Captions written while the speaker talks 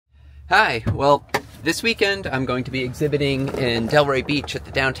Hi, well, this weekend I'm going to be exhibiting in Delray Beach at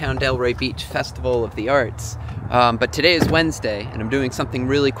the Downtown Delray Beach Festival of the Arts. But today is Wednesday, and I'm doing something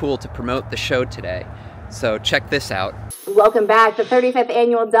really cool to promote the show today. So check this out. Welcome back. The 35th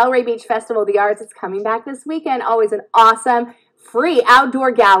Annual Delray Beach Festival of the Arts is coming back this weekend. Always an awesome, free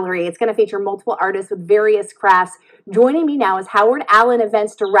outdoor gallery. It's going to feature multiple artists with various crafts. Joining me now is Howard Allen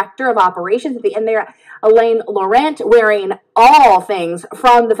Events Director of Operations. At the end there, Elaine Laurent, wearing all things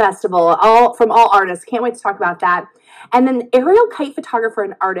from the festival, from all artists. Can't wait to talk about that. And then aerial kite photographer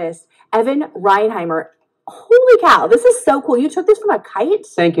and artist, Evan Reinheimer. Holy cow, this is so cool. You took this from a kite?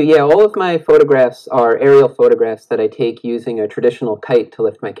 Thank you. Yeah, all of my photographs are aerial photographs that I take using a traditional kite to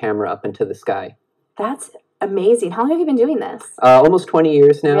lift my camera up into the sky. That's amazing. How long have you been doing this? Almost 20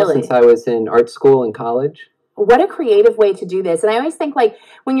 years now, Really? since I was in art school and college. What a creative way to do this. And I always think, like,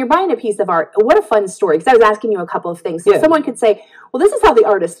 when you're buying a piece of art, what a fun story. Because I was asking you a couple of things. So someone could say, well, this is how the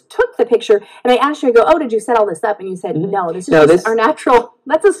artist took the picture. And I asked you, I go, oh, did you set all this up? And you said, no, this is just our natural.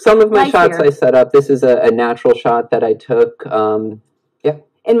 That's a Some of my shots I set up. This is a natural shot that I took.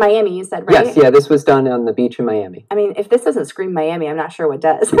 In Miami, you said, right? Yes, yeah, this was done on the beach in Miami. I mean, if this doesn't scream Miami, I'm not sure what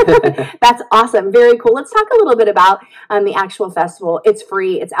does. That's awesome. Very cool. Let's talk a little bit about the actual festival. It's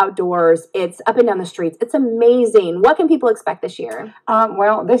free. It's outdoors. It's up and down the streets. It's amazing. What can people expect this year?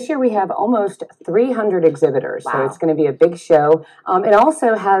 Well, this year we have almost 300 exhibitors, Wow. so it's going to be a big show. It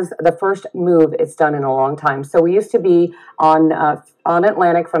also has the first move it's done in a long time. So we used to be on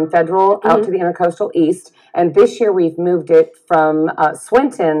Atlantic from Federal out to the Intercoastal East, and this year we've moved it from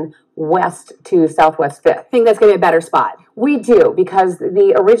Swinton west to Southwest 5th. I think that's going to be a better spot. We do, because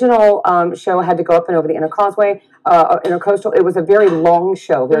the original show had to go up and over the Intercauseway, Intercoastal. It was a very long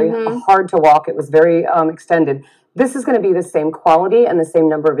show, very hard to walk. It was very extended. This is going to be the same quality and the same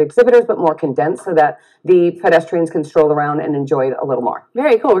number of exhibitors, but more condensed so that the pedestrians can stroll around and enjoy it a little more.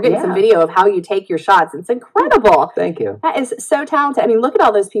 Very cool. We're getting some video of how you take your shots. It's incredible. Thank you. That is so talented. I mean, look at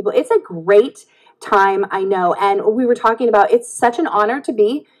all those people. It's a great time, I know. And we were talking about, it's such an honor to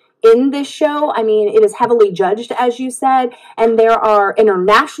be in this show. I mean, it is heavily judged, as you said, and there are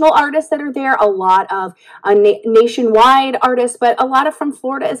international artists that are there, a lot of nationwide artists, but a lot of from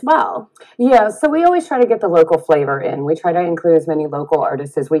Florida as well. Yeah, so we always try to get the local flavor in. We try to include as many local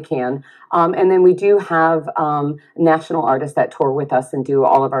artists as we can. And then we do have national artists that tour with us and do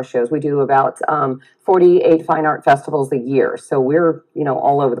all of our shows. We do about 48 fine art festivals a year, so we're,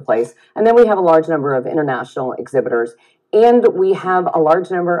 all over the place. And then we have a large number of international exhibitors. And we have a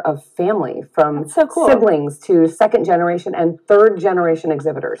large number of family, from siblings to second generation and third generation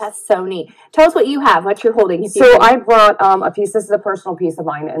exhibitors. That's so neat. Tell us what you have, what you're holding. So I brought a piece. This is a personal piece of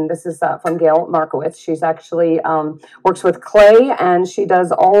mine, and this is from Gail Markowitz. She's actually works with clay, and she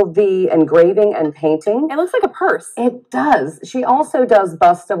does all the engraving and painting. It looks like a purse. It does. She also does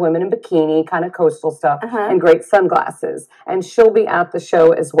busts of women in bikini, kind of coastal stuff, and great sunglasses. And she'll be at the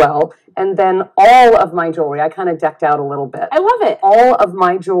show as well. And then all of my jewelry, I kind of decked out a little bit. I love it. All of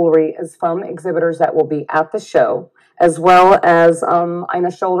my jewelry is from exhibitors that will be at the show, as well as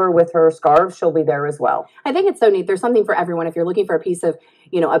Ina Shoulder with her scarves. She'll be there as well. I think it's so neat. There's something for everyone. If you're looking for a piece of,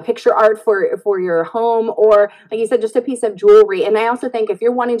 a picture art for your home, or like you said, just a piece of jewelry. And I also think if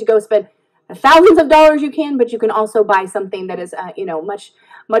you're wanting to go spend thousands of dollars, you can, but you can also buy something that is,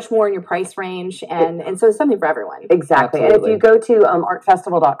 much more in your price range, and so it's something for everyone. Exactly. Absolutely. And if you go to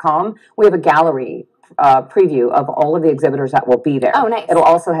artfestival.com, we have a gallery preview of all of the exhibitors that will be there. Oh, nice. It'll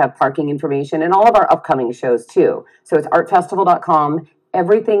also have parking information and all of our upcoming shows too. So it's artfestival.com.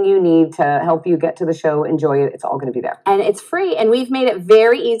 Everything you need to help you get to the show, enjoy it, it's all going to be there. And it's free, and we've made it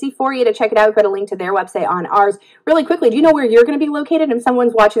very easy for you to check it out. We've got a link to their website on ours. Really quickly, do you know where you're going to be located? And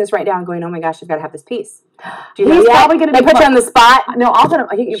someone's watching this right now and going, oh my gosh, I've got to have this piece. Do you know yet? Probably going to be put you on the spot? No, I'll put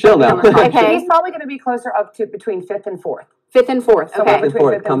him. She'll know. Okay. He's probably going to be closer up to between 5th and 4th. 5th and 4th. Somewhere Okay. between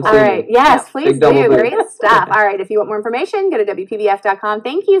 5th and Come 4th. All right. Yes, please do. Big Great stuff. All right. If you want more information, go to WPBF.com.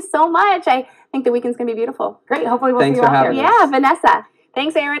 Thank you so much. I think the weekend's going to be beautiful. Great. Hopefully we'll Thanks see you for out there. having us. Yeah, Vanessa.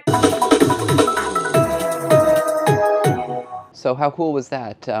 Thanks, Aaron. So how cool was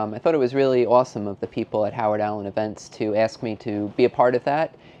that? I thought it was really awesome of the people at Howard Allen Events to ask me to be a part of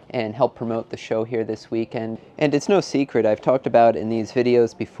that and help promote the show here this weekend. And it's no secret, I've talked about in these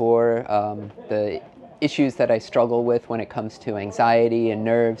videos before the issues that I struggle with when it comes to anxiety and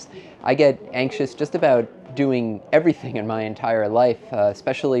nerves. I get anxious just about doing everything in my entire life,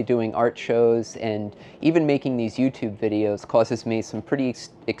 especially doing art shows, and even making these YouTube videos causes me some pretty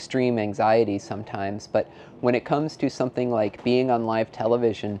extreme anxiety sometimes. But when it comes to something like being on live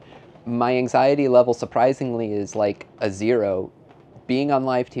television, my anxiety level surprisingly is like a 0. being on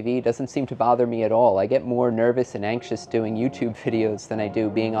live TV doesn't seem to bother me at all. I get more nervous and anxious doing YouTube videos than I do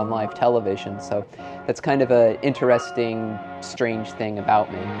being on live television, so that's kind of an interesting, strange thing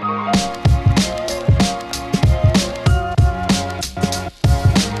about me.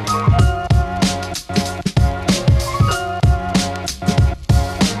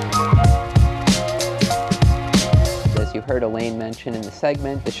 You heard Elaine mention in the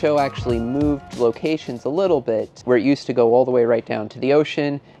segment, the show actually moved locations a little bit, where it used to go all the way right down to the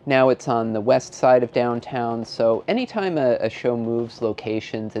ocean. Now it's on the west side of downtown, so anytime a show moves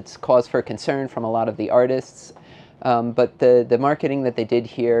locations, it's cause for concern from a lot of the artists. But the marketing that they did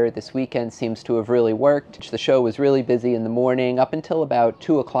here this weekend seems to have really worked. The show was really busy in the morning, up until about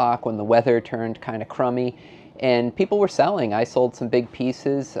 2 o'clock when the weather turned kind of crummy, and people were selling. I sold some big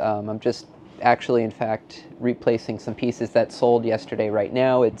pieces. I'm just actually, in fact, replacing some pieces that sold yesterday right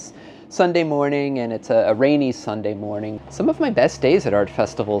now. It's Sunday morning, and it's a rainy Sunday morning. Some of my best days at art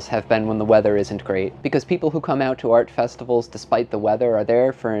festivals have been when the weather isn't great, because people who come out to art festivals despite the weather are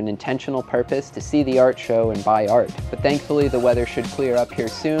there for an intentional purpose to see the art show and buy art. But thankfully the weather should clear up here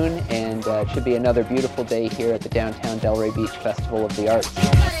soon, and it should be another beautiful day here at the Downtown Delray Beach Festival of the Arts.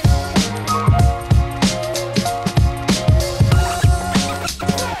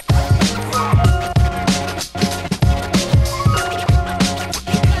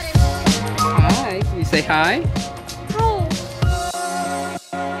 Say hi.